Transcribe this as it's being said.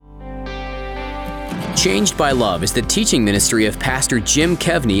Changed by Love is the teaching ministry of Pastor Jim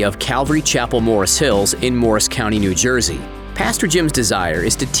Kevney of Calvary Chapel, Morris Hills in Morris County, New Jersey. Pastor Jim's desire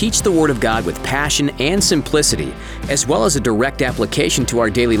is to teach the Word of God with passion and simplicity, as well as a direct application to our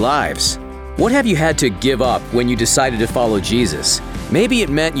daily lives. What have you had to give up when you decided to follow Jesus? Maybe it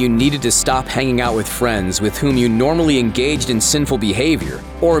meant you needed to stop hanging out with friends with whom you normally engaged in sinful behavior.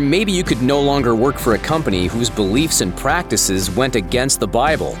 Or maybe you could no longer work for a company whose beliefs and practices went against the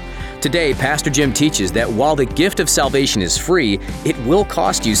Bible. Today, Pastor Jim teaches that while the gift of salvation is free, it will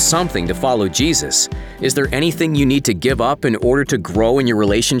cost you something to follow Jesus. Is there anything you need to give up in order to grow in your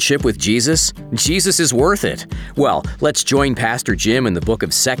relationship with Jesus? Jesus is worth it. Well, let's join Pastor Jim in the book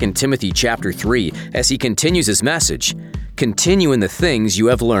of 2 Timothy chapter 3 as he continues his message. Continue in the things you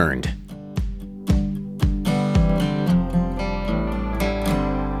have learned.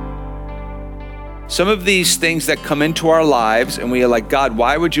 Some of these things that come into our lives and we are like, God,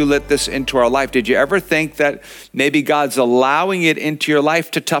 why would you let this into our life? Did you ever think that maybe God's allowing it into your life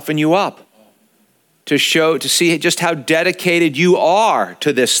to toughen you up? To see just how dedicated you are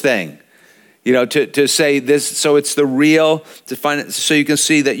to this thing. You know, to say this, so it's the real, to find it, so you can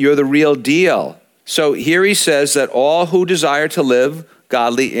see that you're the real deal. So here he says that all who desire to live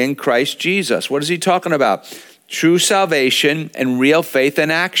godly in Christ Jesus. What is he talking about? True salvation and real faith in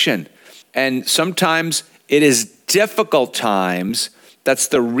action. And sometimes it is difficult times. That's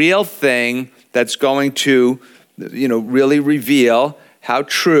the real thing that's going to, really reveal how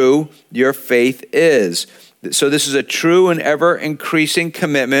true your faith is. So this is a true and ever increasing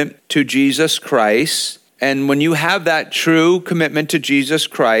commitment to Jesus Christ. And when you have that true commitment to Jesus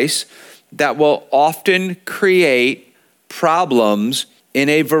Christ, that will often create problems in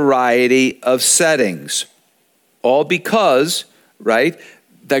a variety of settings. All because,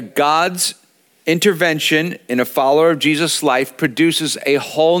 that God's intervention in a follower of Jesus' life produces a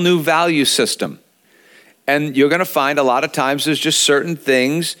whole new value system. And you're going to find a lot of times there's just certain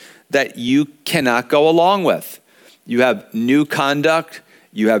things that you cannot go along with. You have new conduct,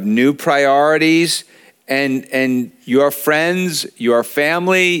 you have new priorities, and your friends, your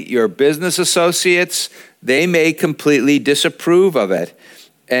family, your business associates, they may completely disapprove of it.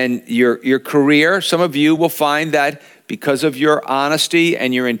 And your career, some of you will find that because of your honesty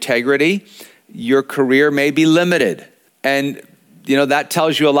and your integrity, your career may be limited. And, that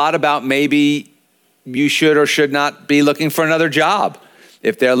tells you a lot about maybe you should or should not be looking for another job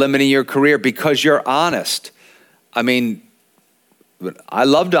if they're limiting your career because you're honest. I mean, I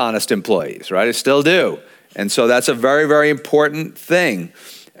loved honest employees, right? I still do. And so that's a very, very important thing.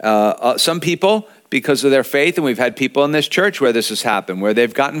 Some people, because of their faith, and we've had people in this church where this has happened, where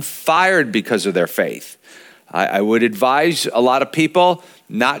they've gotten fired because of their faith. I would advise a lot of people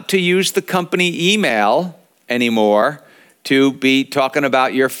not to use the company email anymore to be talking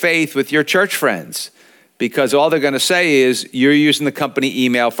about your faith with your church friends, because all they're going to say is you're using the company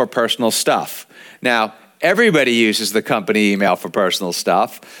email for personal stuff. Now, everybody uses the company email for personal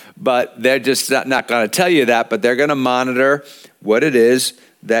stuff, but they're just not going to tell you that, but they're going to monitor what it is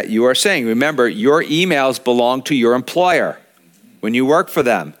that you are saying. Remember, your emails belong to your employer when you work for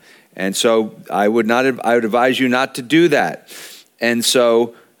them. And so I would advise you not to do that. And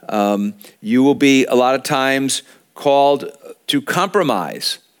so you will be a lot of times called to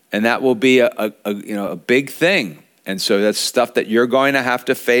compromise, and that will be a big thing. And so that's stuff that you're going to have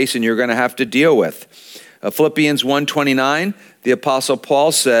to face and you're going to have to deal with. Philippians 1:29, the Apostle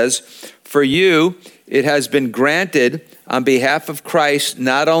Paul says, "For you it has been granted on behalf of Christ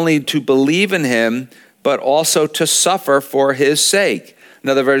not only to believe in him, but also to suffer for his sake."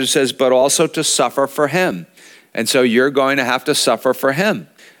 Another version says, but also to suffer for him. And so you're going to have to suffer for him.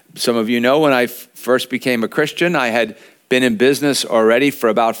 Some of you know when I first became a Christian, I had been in business already for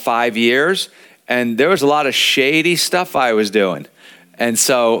about 5 years, and there was a lot of shady stuff I was doing. And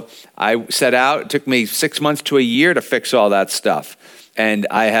so I set out, it took me 6 months to a year to fix all that stuff. And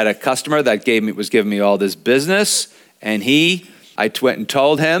I had a customer that was giving me all this business, and I went and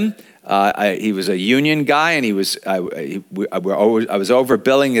told him, he was a union guy, and I was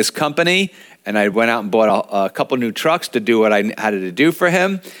overbilling his company, and I went out and bought a couple new trucks to do what I had to do for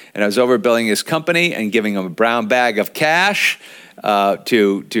him, and I was overbilling his company and giving him a brown bag of cash for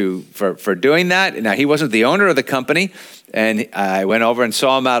doing that. Now, he wasn't the owner of the company, and I went over and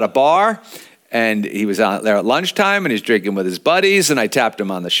saw him at a bar, and he was out there at lunchtime, and he's drinking with his buddies, and I tapped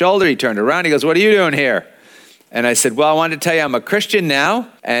him on the shoulder. He turned around, he goes, "What are you doing here?" And I said, "Well, I wanted to tell you I'm a Christian now,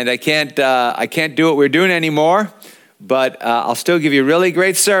 and I can't do what we're doing anymore, but I'll still give you really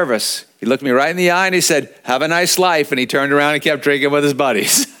great service." He looked me right in the eye and he said, "Have a nice life." And he turned around and kept drinking with his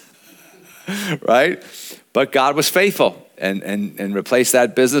buddies, right? But God was faithful and replaced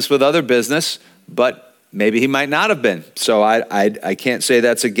that business with other business. But maybe he might not have been. So I can't say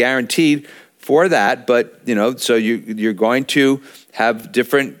that's a guarantee for that, but so you're going to have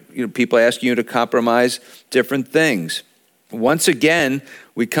different people asking you to compromise different things. Once again,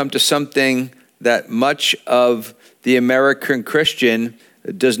 we come to something that much of the American Christian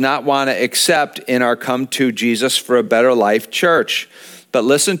does not want to accept in our Come to Jesus for a Better Life church. But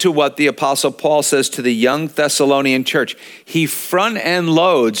listen to what the Apostle Paul says to the young Thessalonian church. He front-end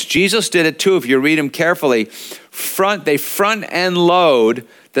loads. Jesus did it too, if you read him carefully. They front-end load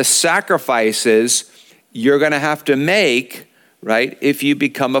the sacrifices you're going to have to make, right, if you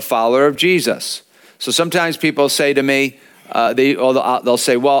become a follower of Jesus. So sometimes people say to me, they'll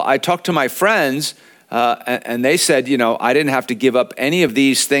say, well, I talked to my friends, and they said, I didn't have to give up any of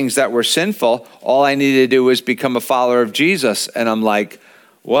these things that were sinful. All I needed to do was become a follower of Jesus. And I'm like,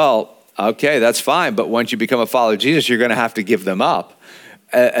 well, okay, that's fine. But once you become a follower of Jesus, you're going to have to give them up.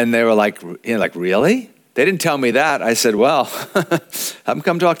 And they were like, really? They didn't tell me that. I said, well, have them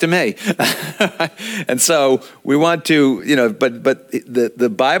come talk to me. And so we want to, but the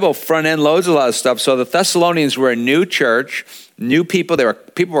Bible front end loads a lot of stuff. So the Thessalonians were a new church, new people.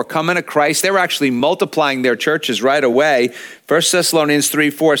 People were coming to Christ. They were actually multiplying their churches right away. 1 Thessalonians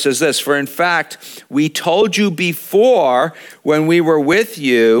 3:4 says this, for in fact, we told you before when we were with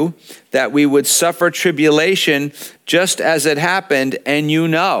you that we would suffer tribulation just as it happened, and you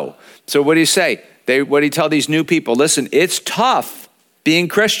know. So what do you say? What do you tell these new people? Listen, it's tough being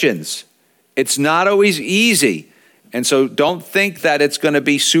Christians. It's not always easy. And so don't think that it's going to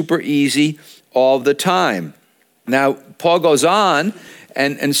be super easy all the time. Now, Paul goes on,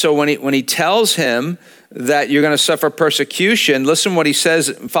 and so when he tells him that you're going to suffer persecution, listen what he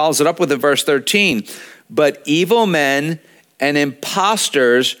says, follows it up with in verse 13. But evil men and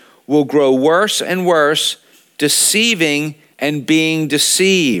impostors will grow worse and worse, deceiving and being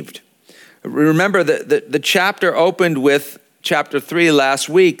deceived. Remember, the chapter opened with chapter 3 last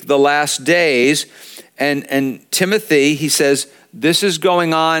week, the last days. And Timothy, he says, this is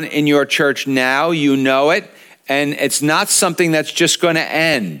going on in your church now. You know it. And it's not something that's just going to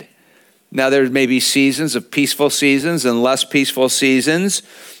end. Now, there may be seasons of peaceful seasons and less peaceful seasons.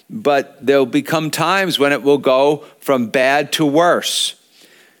 But there'll become times when it will go from bad to worse.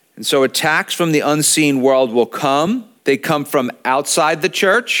 And so attacks from the unseen world will come. They come from outside the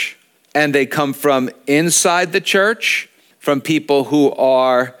church. And they come from inside the church, from people who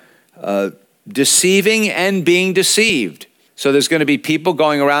are deceiving and being deceived. So there's going to be people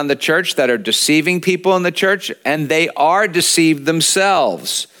going around the church that are deceiving people in the church, and they are deceived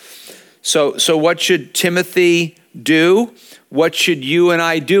themselves. So what should Timothy do? What should you and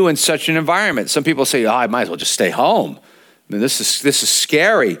I do in such an environment? Some people say, I might as well just stay home. I mean, this is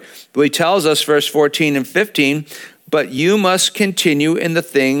scary. But he tells us, verse 14 and 15, but you must continue in the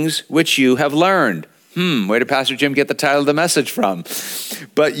things which you have learned. Where did Pastor Jim get the title of the message from?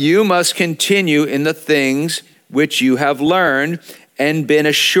 But you must continue in the things which you have learned and been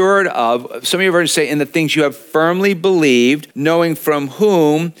assured of. Some of you have heard say, in the things you have firmly believed, knowing from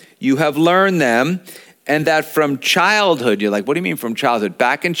whom you have learned them, and that from childhood. You're like, what do you mean from childhood?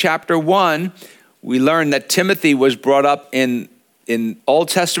 Back in chapter 1, we learned that Timothy was brought up in Old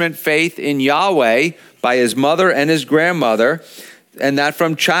Testament faith in Yahweh by his mother and his grandmother, and that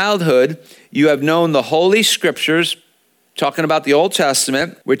from childhood you have known the Holy Scriptures, talking about the Old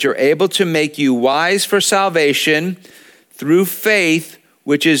Testament, which are able to make you wise for salvation through faith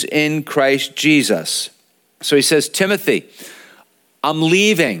which is in Christ Jesus. So he says, Timothy, I'm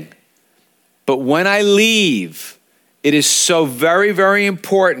leaving, but when I leave, it is so very, very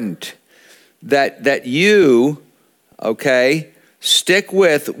important that you, stick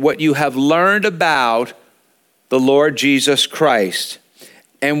with what you have learned about the Lord Jesus Christ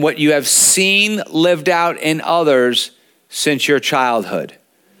and what you have seen lived out in others since your childhood.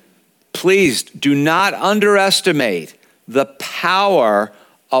 Please do not underestimate the power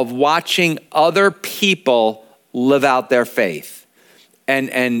of watching other people live out their faith.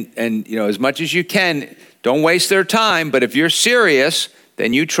 And as much as you can, don't waste their time, but if you're serious,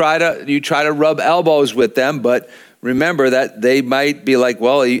 then you try to rub elbows with them, but remember that they might be like,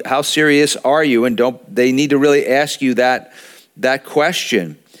 well, how serious are you? And they need to really ask you that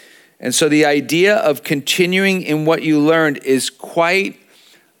question. And so the idea of continuing in what you learned is quite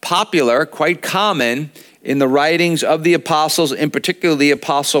popular, quite common in the writings of the apostles, in particular the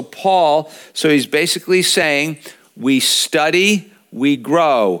Apostle Paul. So he's basically saying, we study, we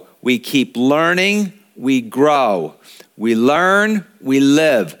grow. We keep learning, we grow. We learn, we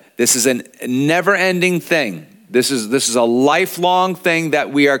live. This is a never-ending thing. This is a lifelong thing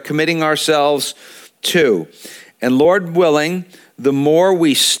that we are committing ourselves to. And Lord willing, the more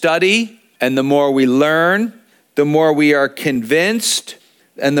we study And the more we learn, the more we are convinced,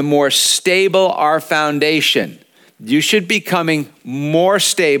 and the more stable our foundation. You should be becoming more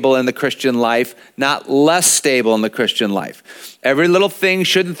stable in the Christian life, not less stable in the Christian life. Every little thing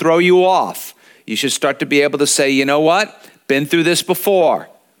shouldn't throw you off. You should start to be able to say, you know what? Been through this before.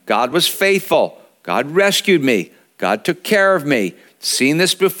 God was faithful. God rescued me. God took care of me. Seen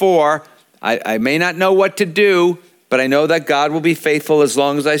this before. I may not know what to do, but I know that God will be faithful as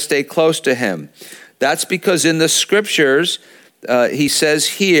long as I stay close to him. That's because in the scriptures, he says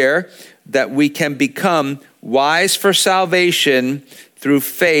here that we can become wise for salvation through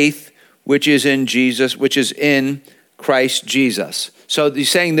faith, which is in Jesus, which is in Christ Jesus. So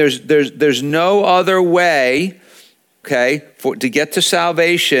he's saying there's no other way, okay, to get to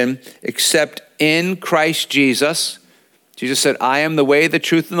salvation except in Christ Jesus. Jesus said, I am the way, the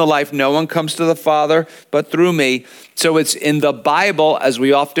truth, and the life. No one comes to the Father but through me. So it's in the Bible, as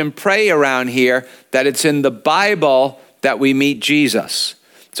we often pray around here, that it's in the Bible that we meet Jesus.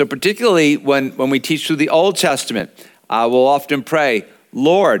 So particularly when we teach through the Old Testament, I will often pray,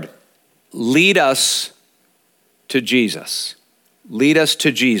 Lord, lead us to Jesus. Lead us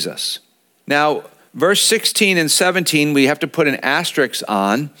to Jesus. Now, verse 16 and 17, we have to put an asterisk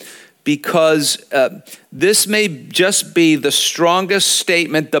on because this may just be the strongest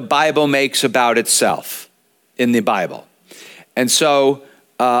statement the Bible makes about itself in the Bible. And so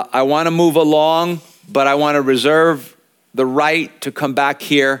I want to move along, but I want to reserve the right to come back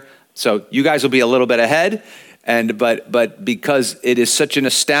here. So you guys will be a little bit ahead, but because it is such an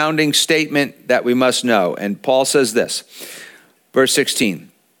astounding statement that we must know. And Paul says this, verse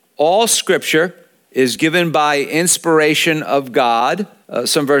 16, all scripture is given by inspiration of God.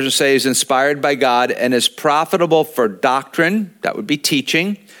 Some versions say is inspired by God and is profitable for doctrine, that would be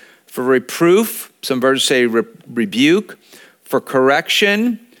teaching, for reproof, some versions say rebuke, for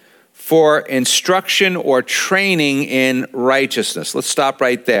correction, for instruction or training in righteousness. Let's stop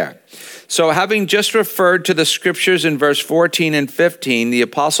right there. So having just referred to the scriptures in verse 14 and 15, the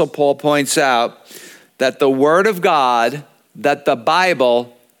Apostle Paul points out that the Word of God, that the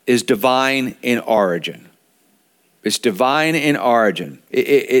Bible is divine in origin. It's divine in origin.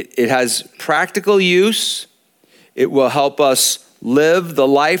 It has practical use. It will help us live the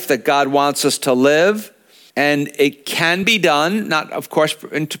life that God wants us to live. And it can be done, not of course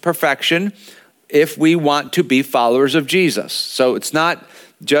into perfection, if we want to be followers of Jesus. So it's not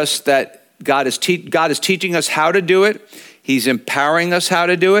just that God is teaching us how to do it. He's empowering us how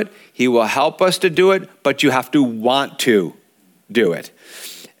to do it. He will help us to do it, but you have to want to do it.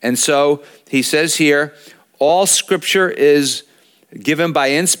 And so he says here, all scripture is given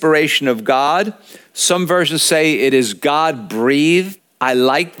by inspiration of God. Some versions say it is God-breathed. I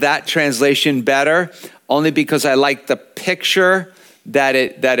like that translation better, only because I like the picture that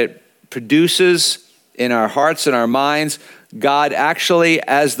it produces in our hearts and our minds. God actually,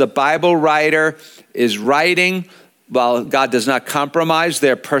 as the Bible writer is writing, while God does not compromise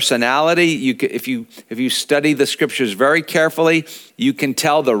their personality, if you study the scriptures very carefully, you can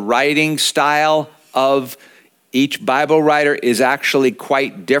tell the writing style of each Bible writer is actually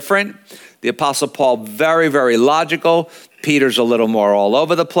quite different. The Apostle Paul, very, very logical. Peter's a little more all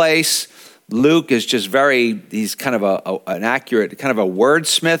over the place. Luke is just he's kind of an accurate, kind of a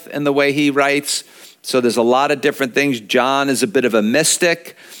wordsmith in the way he writes. So there's a lot of different things. John is a bit of a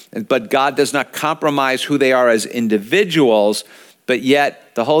mystic, but God does not compromise who they are as individuals, but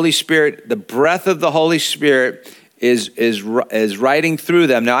yet the Holy Spirit, the breath of the Holy Spirit is writing through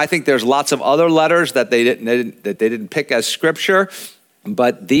them. Now, I think there's lots of other letters that they didn't pick as scripture,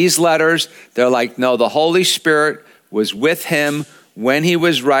 but these letters, they're like, no, the Holy Spirit was with him when he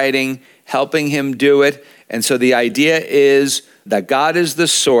was writing, helping him do it. And so the idea is that God is the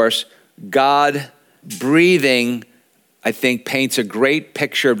source. God breathing, I think, paints a great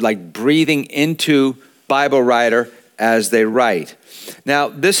picture of like breathing into Bible writer as they write. Now,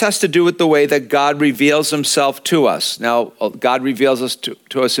 this has to do with the way that God reveals himself to us. Now, God reveals us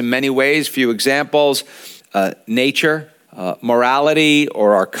to us in many ways. A few examples, nature, morality,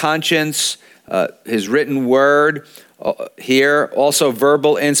 or our conscience, his written word. Here, also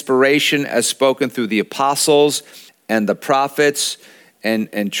verbal inspiration as spoken through the apostles and the prophets,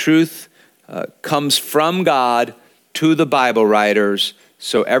 and truth comes from God to the Bible writers.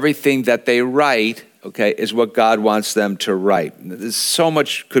 So everything that they write, okay, is what God wants them to write. There's so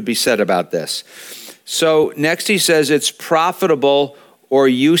much could be said about this. So next he says it's profitable or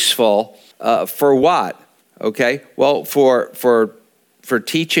useful for what? Okay, well, for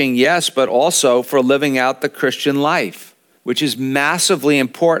teaching, yes, but also for living out the Christian life, which is massively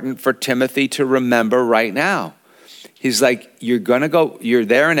important for Timothy to remember right now. He's like, you're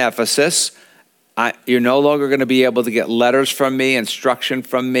there in Ephesus. You're no longer going to be able to get letters from me, instruction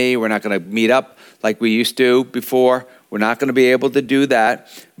from me. We're not going to meet up like we used to before. We're not going to be able to do that.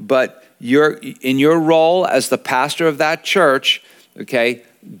 But in your role as the pastor of that church, okay,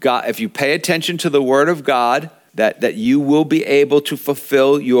 God, if you pay attention to the word of God, that you will be able to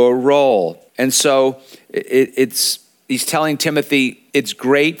fulfill your role. And so he's telling Timothy, it's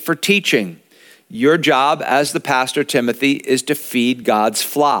great for teaching. Your job as the pastor, Timothy, is to feed God's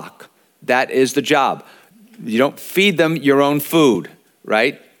flock. That is the job. You don't feed them your own food,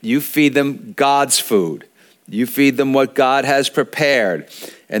 right? You feed them God's food. You feed them what God has prepared.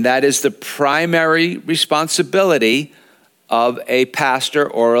 And that is the primary responsibility of a pastor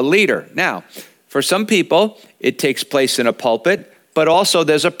or a leader. Now, for some people, it takes place in a pulpit, but also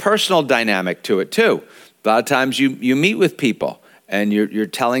there's a personal dynamic to it too. A lot of times you meet with people and you're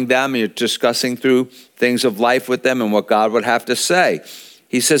telling them, you're discussing through things of life with them and what God would have to say.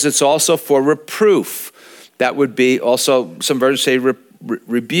 He says it's also for reproof. That would be also, some versions say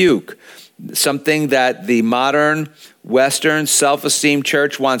rebuke. Something that the modern Western self-esteem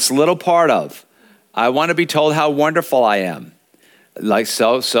church wants little part of. I want to be told how wonderful I am. Like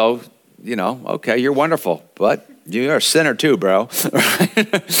so, okay, you're wonderful, but you're a sinner too, bro.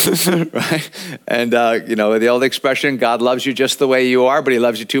 Right? And, the old expression, God loves you just the way you are, but he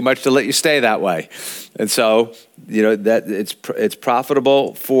loves you too much to let you stay that way. And so, that it's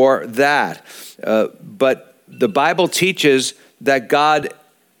profitable for that. But the Bible teaches that God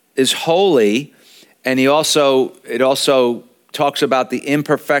is holy, and it also talks about the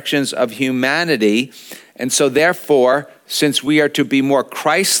imperfections of humanity. And so therefore, since we are to be more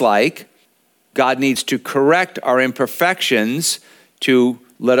Christ-like, God needs to correct our imperfections to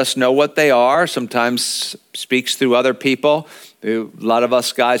let us know what they are. Sometimes speaks through other people. A lot of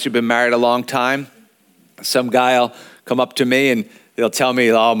us guys who've been married a long time, some guy will come up to me and he'll tell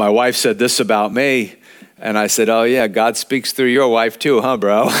me, oh, my wife said this about me. And I said, oh yeah, God speaks through your wife too, huh,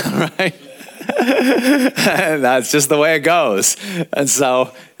 bro? Right? And that's just the way it goes. And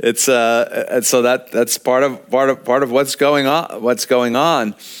so that's part of what's going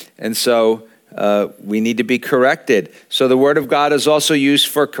on. And so we need to be corrected. So the word of God is also used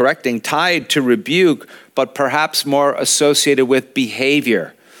for correcting, tied to rebuke, but perhaps more associated with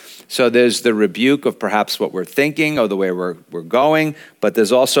behavior. So there's the rebuke of perhaps what we're thinking or the way we're going, but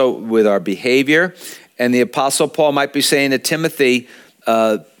there's also with our behavior. And the Apostle Paul might be saying to Timothy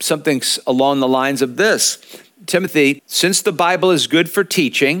something along the lines of this. Timothy, since the Bible is good for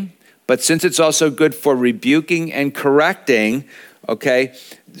teaching, but since it's also good for rebuking and correcting, okay,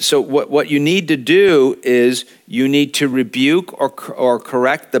 so what you need to do is you need to rebuke or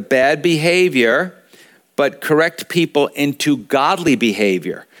correct the bad behavior, but correct people into godly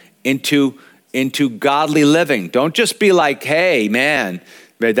behavior, into godly living. Don't just be like, hey, man,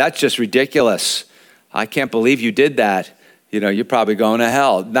 that's just ridiculous. I can't believe you did that. You're probably going to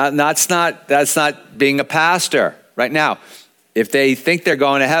hell. That's not being a pastor. Right now, if they think they're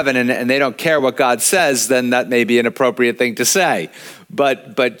going to heaven and they don't care what God says, then that may be an appropriate thing to say.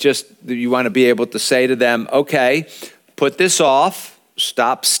 But just you want to be able to say to them, okay, put this off,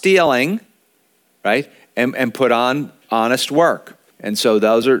 stop stealing, right? And put on honest work. And so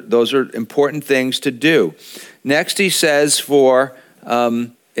those are important things to do. Next, he says for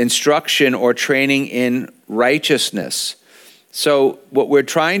instruction or training in righteousness. So what we're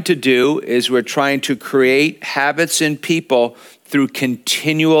trying to do is we're trying to create habits in people through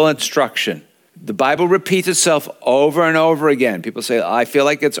continual instruction. The Bible repeats itself over and over again. People say, I feel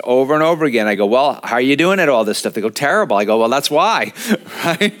like it's over and over again. I go, well, how are you doing at all this stuff? They go, terrible. I go, well, that's why,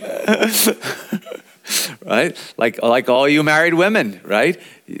 right? Right? Like all you married women, right?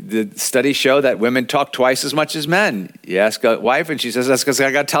 The studies show that women talk twice as much as men. You ask a wife and she says, that's because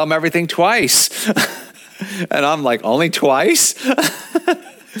I got to tell them everything twice. And I'm like, only twice?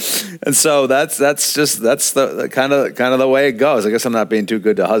 And so that's the kind of the way it goes. I guess I'm not being too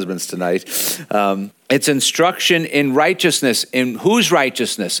good to husbands tonight. It's instruction in righteousness. In whose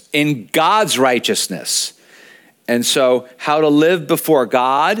righteousness? In God's righteousness. And so how to live before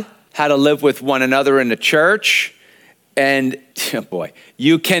God, how to live with one another in the church. And boy,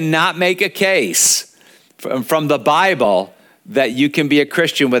 you cannot make a case from the Bible that you can be a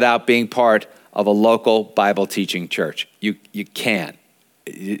Christian without being part of a local Bible teaching church. You can't.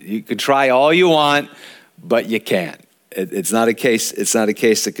 You can try all you want, but you can't. It's not a case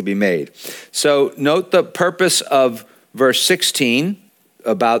that could be made. So note the purpose of verse 16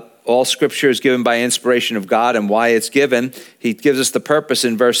 about all scripture is given by inspiration of God and why it's given. He gives us the purpose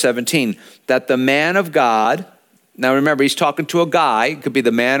in verse 17, that the man of God Now remember, he's talking to a guy, it could be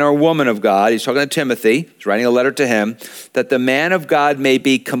the man or woman of God. He's talking to Timothy, he's writing a letter to him, that the man of God may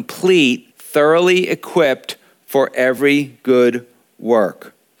be complete, thoroughly equipped for every good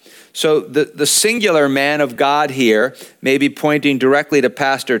work. So the singular man of God here may be pointing directly to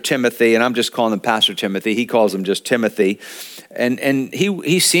Pastor Timothy, and I'm just calling him Pastor Timothy. He calls him just Timothy. And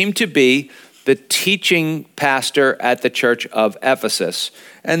he seemed to be the teaching pastor at the church of Ephesus.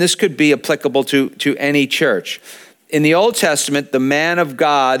 And this could be applicable to any church. In the Old Testament, the man of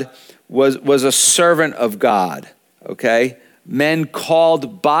God was a servant of God, okay? Men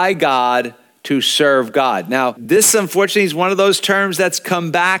called by God to serve God. Now, this unfortunately is one of those terms that's come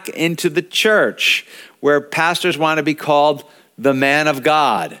back into the church where pastors want to be called the man of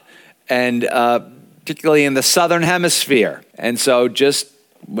God, and particularly in the Southern Hemisphere. And so just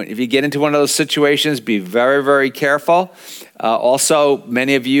if you get into one of those situations, be very, very careful. Also,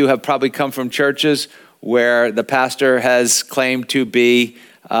 many of you have probably come from churches where the pastor has claimed to be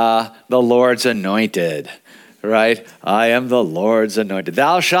the Lord's anointed, right? I am the Lord's anointed.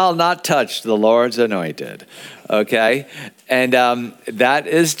 Thou shalt not touch the Lord's anointed, okay? And that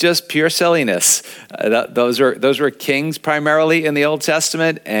is just pure silliness. Those were kings primarily in the Old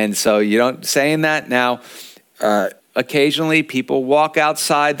Testament, and so you don't saying that now. Occasionally, people walk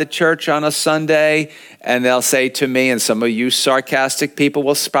outside the church on a Sunday, and they'll say to me, and some of you sarcastic people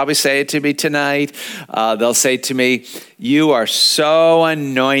will probably say it to me tonight, they'll say to me, "You are so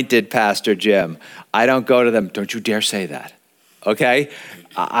anointed, Pastor Jim." I don't go to them, "Don't you dare say that," okay?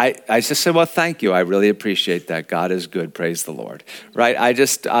 I just say, "Well, thank you. I really appreciate that. God is good. Praise the Lord," right?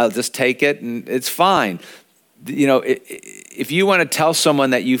 I'll just take it, and it's fine. You know, if you want to tell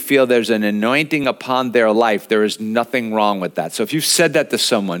someone that you feel there's an anointing upon their life, there is nothing wrong with that. So if you've said that to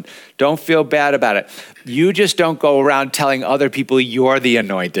someone, don't feel bad about it. You just don't go around telling other people you're the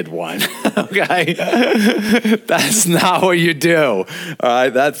anointed one, okay? That's not what you do. All right,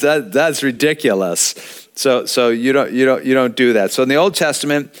 that's ridiculous. So you don't do that. So in the Old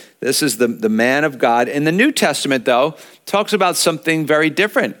Testament, this is the man of God. In the New Testament, though, talks about something very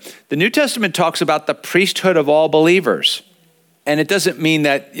different. The New Testament talks about the priesthood of all believers. And it doesn't mean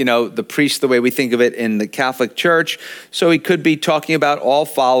that, the priest the way we think of it in the Catholic Church. So he could be talking about all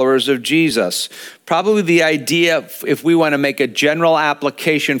followers of Jesus. Probably the idea, if we want to make a general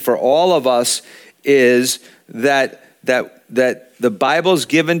application for all of us, is that the Bible's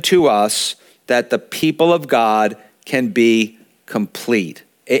given to us that the people of God can be complete,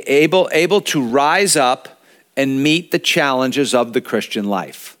 able to rise up and meet the challenges of the Christian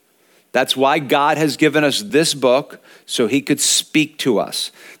life. That's why God has given us this book, so he could speak to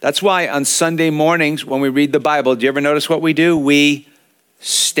us. That's why on Sunday mornings when we read the Bible, do you ever notice what we do? We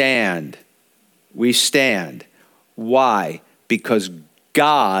stand. We stand. Why? Because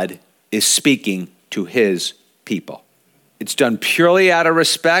God is speaking to his people. It's done purely out of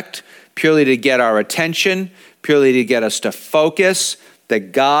respect, purely to get our attention, purely to get us to focus,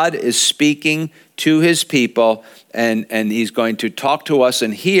 that God is speaking to his people, and he's going to talk to us.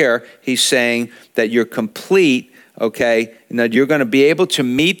 And here he's saying that you're complete, okay, and that you're going to be able to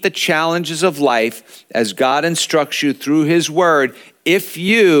meet the challenges of life as God instructs you through his word, if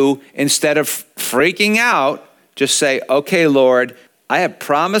you, instead of freaking out, just say, "Okay, Lord, I have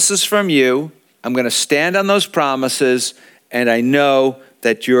promises from you. I'm going to stand on those promises, and I know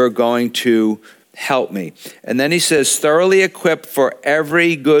that you're going to help me." And then he says, thoroughly equipped for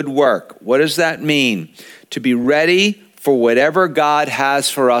every good work. What does that mean? To be ready for whatever God has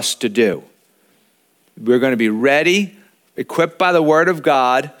for us to do. We're going to be ready, equipped by the word of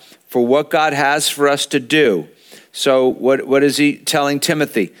God for what God has for us to do. So what is he telling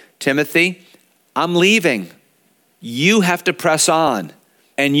Timothy? Timothy, I'm leaving. You have to press on.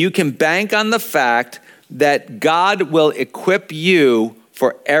 And you can bank on the fact that God will equip you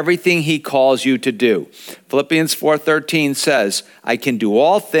for everything he calls you to do. Philippians 4:13 says, "I can do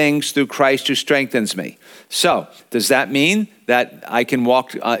all things through Christ who strengthens me." So does that mean that I can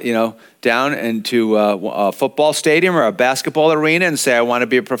walk down into a football stadium or a basketball arena and say, "I want to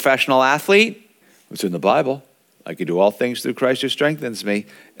be a professional athlete"? It's in the Bible. I can do all things through Christ who strengthens me.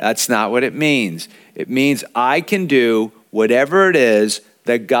 That's not what it means. It means I can do whatever it is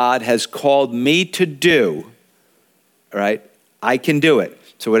that God has called me to do, right? I can do it.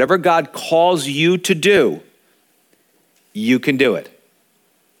 So whatever God calls you to do, you can do it.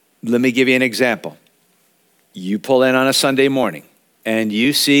 Let me give you an example. You pull in on a Sunday morning and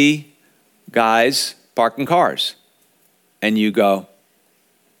you see guys parking cars and you go,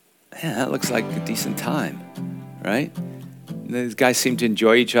 "Man, that looks like a decent time," right? These guys seem to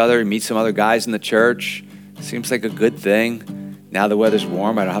enjoy each other, meet some other guys in the church. Seems like a good thing. Now the weather's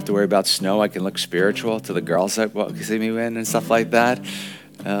warm. I don't have to worry about snow. I can look spiritual to the girls that see me in and stuff like that.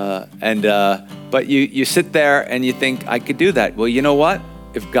 But you sit there and you think, I could do that. Well, you know what?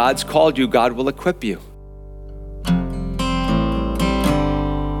 If God's called you, God will equip you.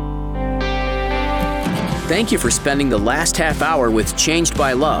 Thank you for spending the last half hour with Changed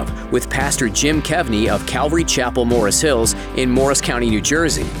by Love with Pastor Jim Kevney of Calvary Chapel, Morris Hills in Morris County, New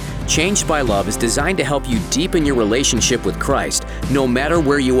Jersey. Changed by Love is designed to help you deepen your relationship with Christ, no matter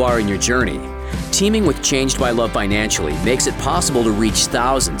where you are in your journey. Teaming with Changed by Love financially makes it possible to reach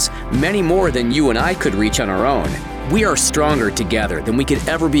thousands, many more than you and I could reach on our own. We are stronger together than we could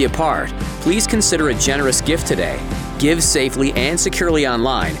ever be apart. Please consider a generous gift today. Give safely and securely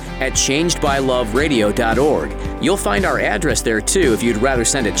online at changedbyloveradio.org. You'll find our address there too if you'd rather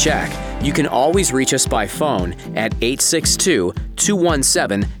send a check. You can always reach us by phone at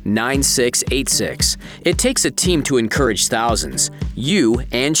 862-217-9686. It takes a team to encourage thousands. You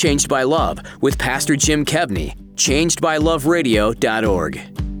and Changed by Love with Pastor Jim Kevney.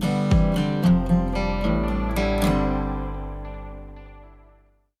 changedbyloveradio.org.